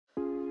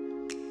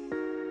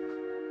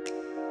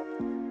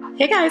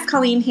Hey guys,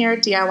 Colleen here,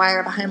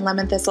 DIYer behind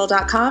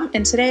LemonThistle.com,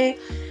 and today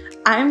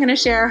I'm going to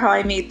share how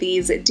I made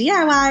these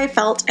DIY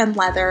felt and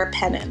leather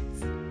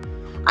pennants.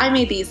 I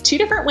made these two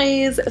different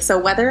ways, so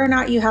whether or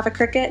not you have a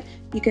Cricut,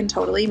 you can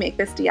totally make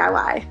this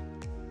DIY.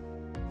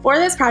 For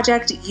this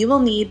project, you will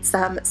need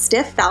some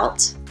stiff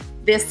felt.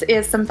 This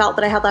is some felt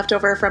that I had left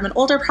over from an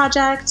older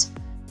project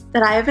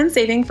that I have been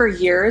saving for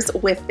years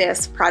with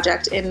this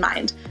project in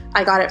mind.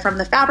 I got it from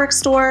the fabric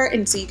store,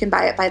 and so you can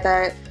buy it by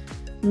the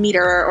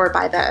meter or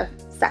by the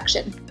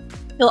section.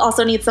 You'll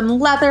also need some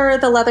leather.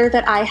 The leather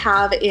that I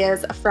have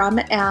is from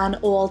an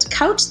old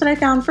couch that I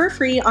found for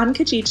free on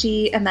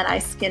Kijiji, and then I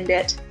skinned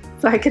it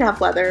so I could have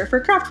leather for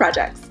craft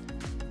projects.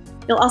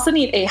 You'll also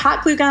need a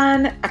hot glue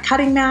gun, a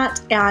cutting mat,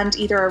 and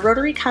either a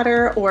rotary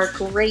cutter or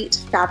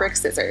great fabric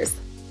scissors.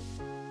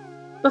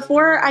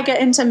 Before I get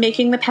into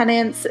making the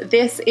pennants,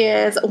 this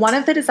is one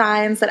of the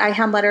designs that I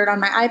hand lettered on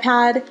my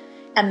iPad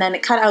and then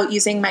cut out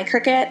using my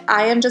Cricut.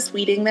 I am just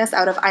weeding this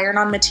out of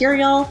iron-on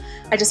material.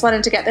 I just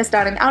wanted to get this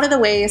done and out of the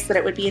way so that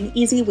it would be an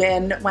easy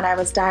win when I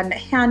was done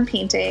hand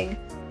painting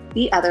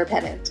the other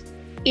pennant.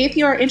 If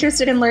you are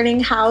interested in learning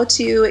how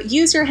to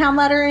use your hand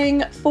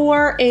lettering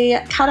for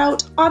a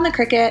cutout on the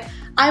Cricut,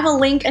 I will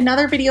link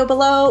another video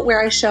below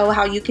where I show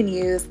how you can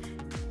use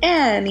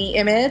any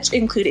image,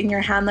 including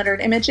your hand lettered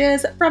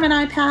images from an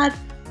iPad,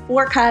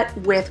 for cut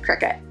with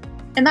Cricut.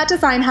 And that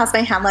design has my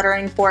hand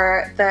lettering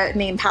for the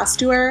name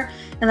Pasteur,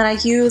 and then I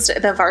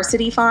used the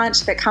varsity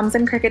font that comes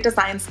in Cricut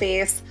Design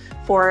Space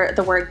for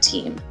the word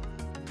team.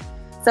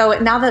 So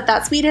now that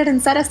that's weeded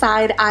and set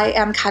aside, I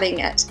am cutting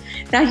it.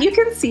 Now you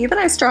can see that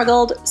I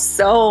struggled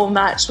so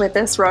much with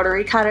this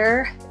rotary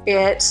cutter.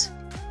 It's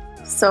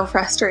so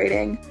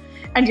frustrating.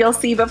 And you'll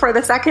see before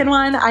the second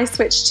one, I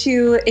switched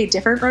to a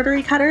different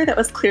rotary cutter that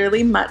was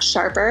clearly much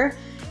sharper,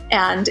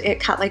 and it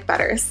cut like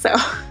butter. So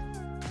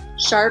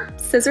sharp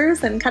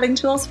scissors and cutting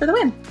tools for the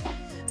win.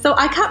 So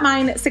I cut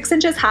mine 6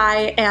 inches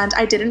high, and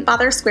I didn't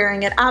bother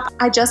squaring it up.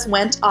 I just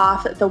went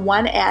off the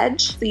one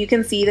edge, so you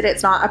can see that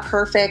it's not a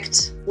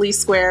perfectly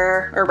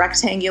square or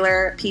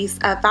rectangular piece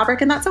of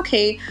fabric, and that's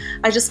okay.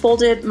 I just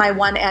folded my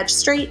one edge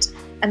straight,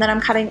 and then I'm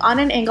cutting on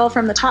an angle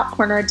from the top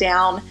corner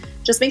down,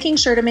 just making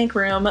sure to make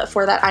room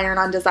for that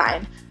iron-on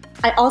design.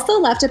 I also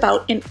left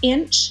about an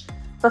inch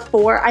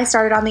before I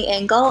started on the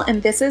angle,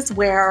 and this is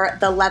where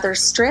the leather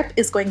strip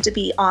is going to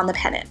be on the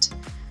pennant.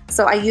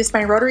 So I used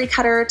my rotary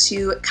cutter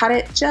to cut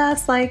it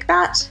just like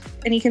that,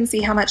 and you can see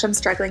how much I'm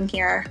struggling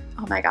here.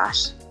 Oh my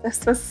gosh,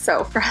 this was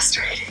so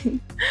frustrating.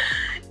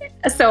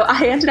 So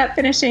I ended up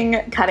finishing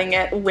cutting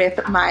it with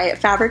my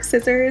fabric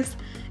scissors,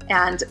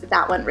 and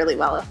that went really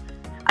well.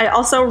 I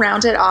also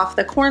rounded off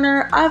the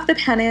corner of the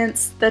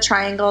pennants, the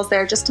triangles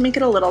there, just to make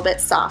it a little bit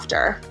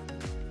softer.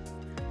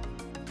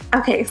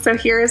 Okay, so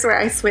here's where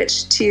I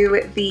switched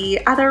to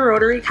the other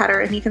rotary cutter,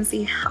 and you can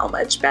see how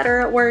much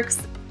better it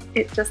works.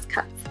 It just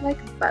cuts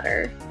like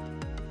butter.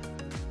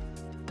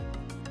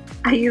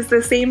 I use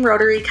the same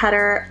rotary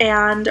cutter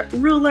and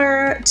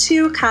ruler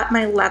to cut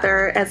my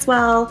leather as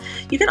well.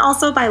 You can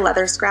also buy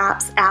leather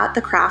scraps at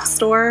the craft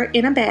store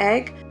in a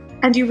bag,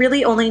 and you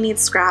really only need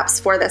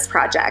scraps for this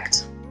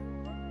project.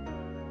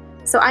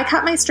 So I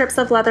cut my strips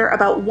of leather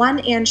about 1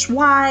 inch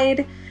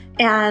wide,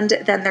 and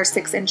then they're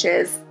 6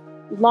 inches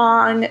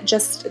long,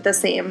 just the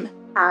same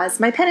as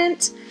my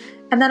pennant.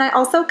 And then I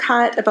also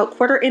cut about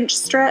 1/4 inch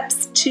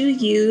strips to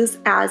use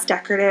as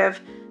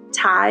decorative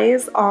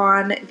ties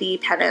on the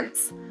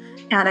pennants.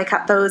 And I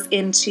cut those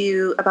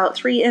into about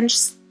 3 inch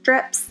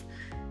strips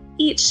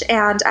each,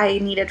 and I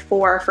needed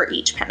 4 for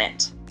each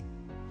pennant.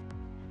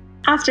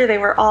 After they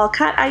were all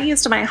cut, I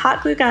used my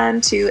hot glue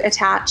gun to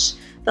attach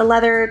the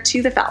leather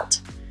to the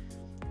felt.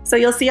 So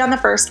you'll see on the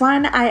first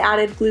one, I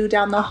added glue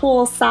down the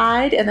whole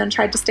side and then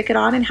tried to stick it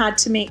on and had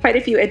to make quite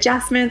a few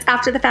adjustments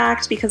after the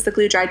fact because the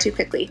glue dried too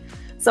quickly.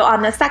 So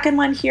on the second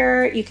one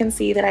here, you can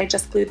see that I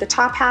just glued the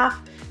top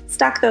half,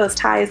 stuck those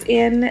ties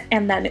in,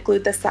 and then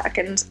glued the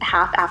second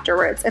half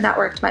afterwards, and that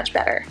worked much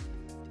better.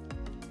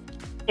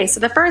 Okay,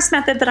 so the first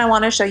method that I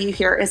want to show you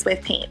here is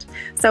with paint.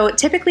 So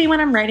typically when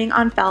I'm writing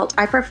on felt,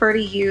 I prefer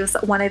to use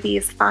one of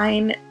these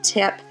fine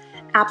tip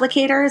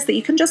applicators that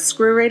you can just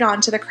screw right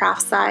onto the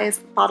craft size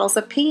bottles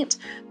of paint,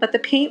 but the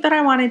paint that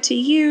I wanted to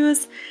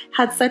use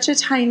had such a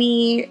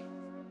tiny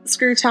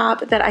screw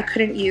top that I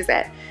couldn't use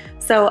it.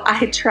 So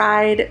I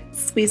tried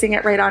squeezing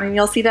it right on, and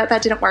you'll see that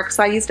that didn't work,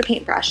 so I used a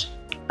paintbrush.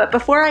 But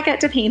before I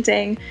get to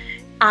painting,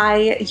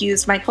 I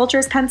used my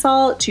quilter's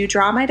pencil to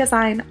draw my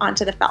design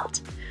onto the felt.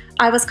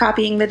 I was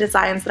copying the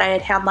designs that I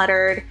had hand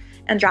lettered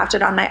and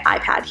drafted on my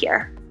iPad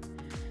here.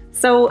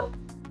 So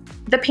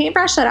the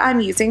paintbrush that I'm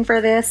using for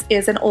this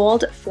is an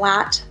old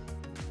flat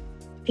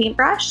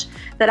paintbrush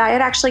that I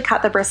had actually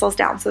cut the bristles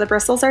down, so the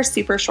bristles are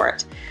super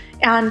short.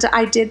 And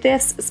I did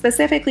this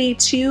specifically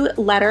to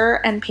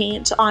letter and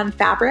paint on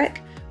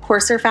fabric,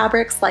 coarser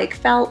fabrics like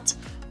felt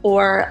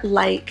or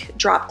like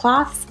drop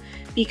cloths,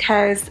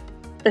 because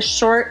the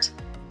short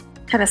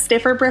kind of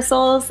stiffer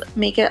bristles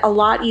make it a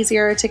lot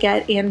easier to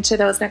get into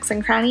those nooks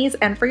and crannies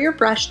and for your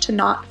brush to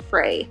not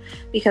fray,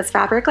 because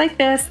fabric like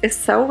this is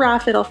so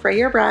rough it'll fray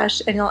your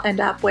brush and you'll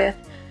end up with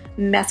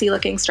messy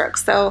looking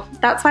strokes. So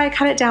that's why I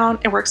cut it down.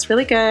 It works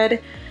really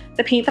good.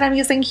 The paint that I'm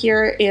using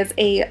here is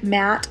a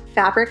matte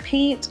fabric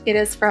paint. It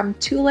is from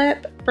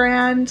Tulip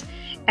brand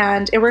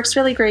and it works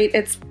really great.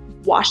 It's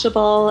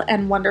washable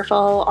and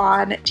wonderful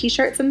on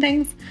t-shirts and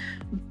things,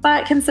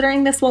 but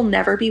considering this will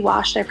never be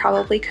washed, I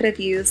probably could have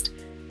used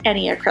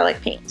any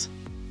acrylic paint.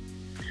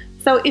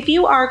 So if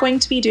you are going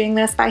to be doing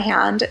this by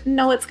hand,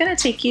 no, it's going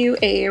to take you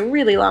a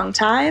really long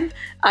time.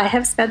 I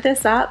have sped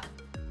this up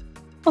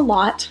a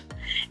lot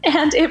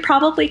and it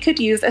probably could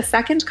use a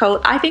second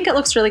coat. I think it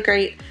looks really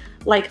great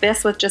like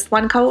this with just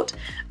one coat,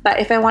 but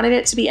if I wanted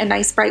it to be a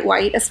nice bright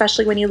white,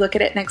 especially when you look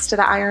at it next to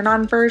the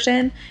iron-on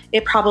version,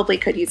 it probably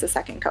could use a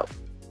second coat.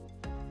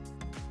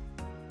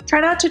 Try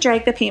not to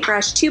drag the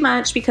paintbrush too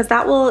much because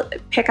that will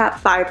pick up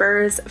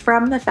fibers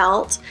from the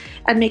felt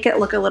and make it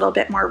look a little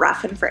bit more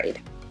rough and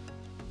frayed.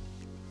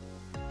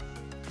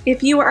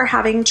 If you are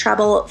having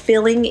trouble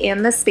filling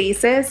in the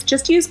spaces,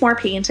 just use more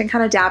paint and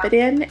kind of dab it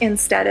in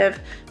instead of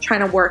trying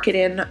to work it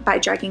in by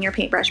dragging your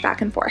paintbrush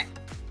back and forth.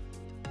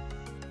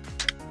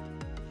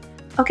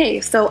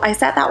 Okay, so I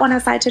set that one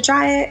aside to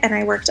dry it and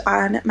I worked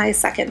on my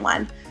second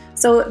one.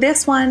 So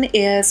this one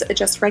is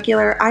just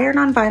regular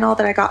iron-on vinyl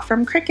that I got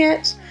from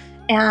Cricut,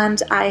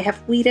 and I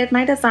have weeded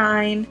my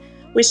design,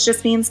 which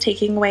just means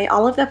taking away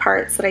all of the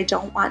parts that I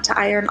don't want to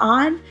iron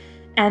on.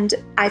 And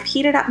I've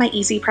heated up my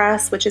Easy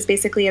Press, which is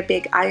basically a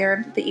big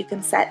iron that you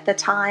can set the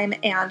time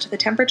and the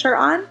temperature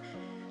on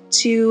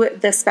to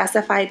the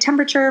specified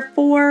temperature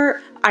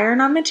for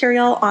iron-on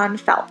material on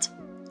felt.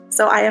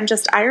 So I am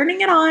just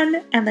ironing it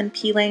on and then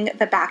peeling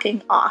the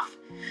backing off.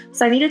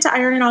 So I needed to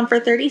iron it on for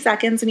 30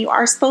 seconds and you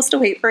are supposed to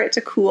wait for it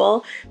to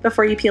cool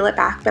before you peel it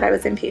back, but I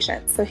was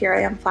impatient. So here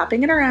I am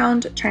flapping it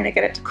around, trying to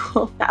get it to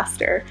cool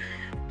faster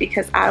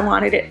because I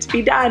wanted it to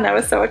be done. I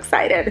was so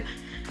excited.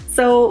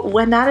 So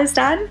when that is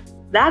done,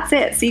 that's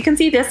it. So you can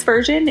see this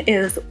version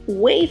is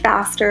way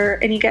faster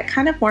and you get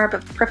kind of more of a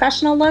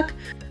professional look.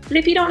 But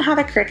if you don't have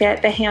a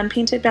Cricut, the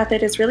hand-painted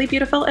method is really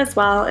beautiful as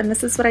well. And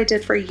this is what I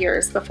did for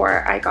years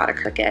before I got a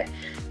Cricut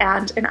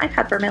and an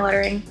iPad for my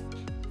lettering.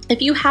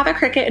 If you have a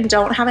Cricut and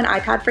don't have an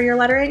iPad for your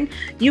lettering,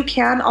 you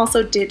can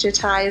also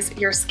digitize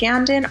your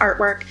scanned-in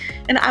artwork,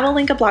 and I will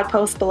link a blog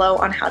post below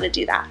on how to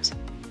do that.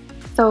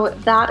 So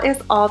that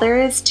is all there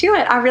is to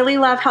it. I really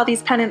love how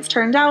these pennants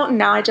turned out, and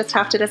now I just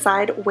have to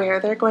decide where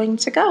they're going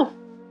to go.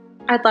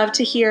 I'd love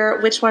to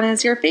hear which one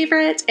is your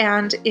favorite,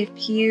 and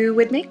if you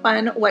would make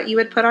one, what you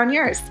would put on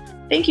yours.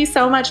 Thank you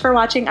so much for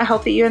watching. I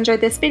hope that you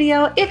enjoyed this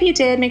video. If you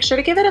did, make sure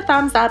to give it a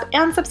thumbs up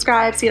and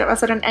subscribe so you don't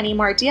miss out on any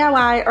more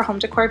DIY or home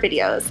decor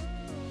videos.